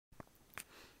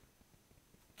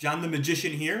John the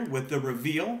Magician here with the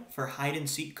reveal for hide and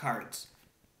seek cards.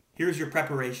 Here's your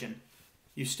preparation.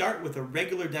 You start with a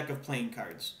regular deck of playing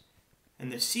cards.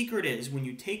 And the secret is when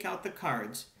you take out the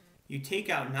cards, you take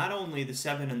out not only the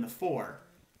 7 and the 4,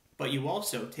 but you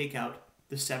also take out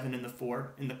the 7 and the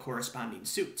 4 in the corresponding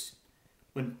suits.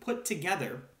 When put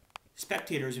together,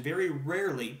 spectators very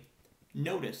rarely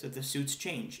notice that the suits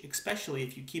change, especially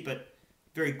if you keep it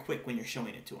very quick when you're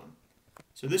showing it to them.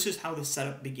 So this is how the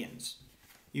setup begins.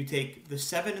 You take the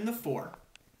 7 and the 4,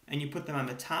 and you put them on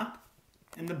the top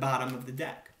and the bottom of the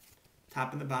deck.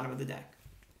 Top and the bottom of the deck.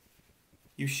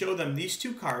 You show them these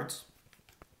two cards,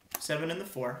 7 and the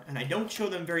 4, and I don't show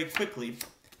them very quickly.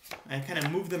 I kind of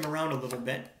move them around a little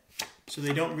bit so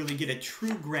they don't really get a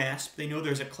true grasp. They know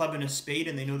there's a club and a spade,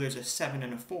 and they know there's a 7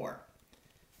 and a 4.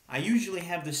 I usually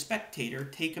have the spectator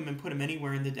take them and put them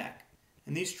anywhere in the deck,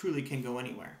 and these truly can go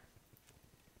anywhere.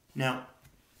 Now,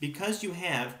 because you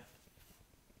have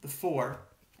the 4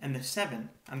 and the 7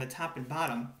 on the top and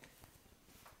bottom,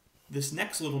 this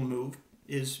next little move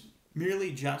is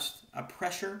merely just a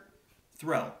pressure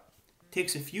throw.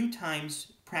 Takes a few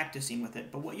times practicing with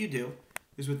it, but what you do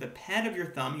is with the pad of your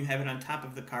thumb, you have it on top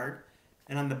of the card,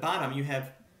 and on the bottom, you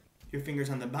have your fingers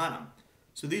on the bottom.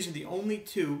 So these are the only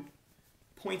two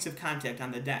points of contact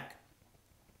on the deck.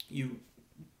 You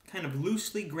kind of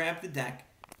loosely grab the deck,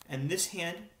 and this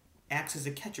hand acts as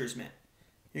a catcher's mitt.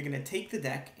 You're going to take the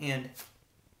deck and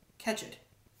catch it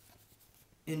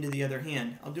into the other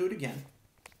hand. I'll do it again.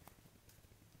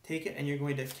 Take it, and you're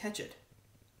going to catch it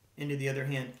into the other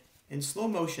hand. In slow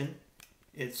motion,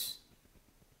 it's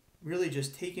really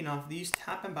just taking off these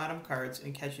top and bottom cards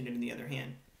and catching it in the other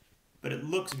hand. But it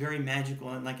looks very magical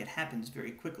and like it happens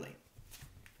very quickly.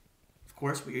 Of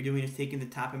course, what you're doing is taking the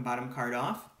top and bottom card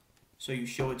off, so you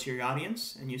show it to your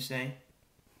audience and you say,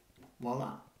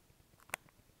 voila,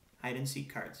 hide and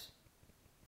seek cards.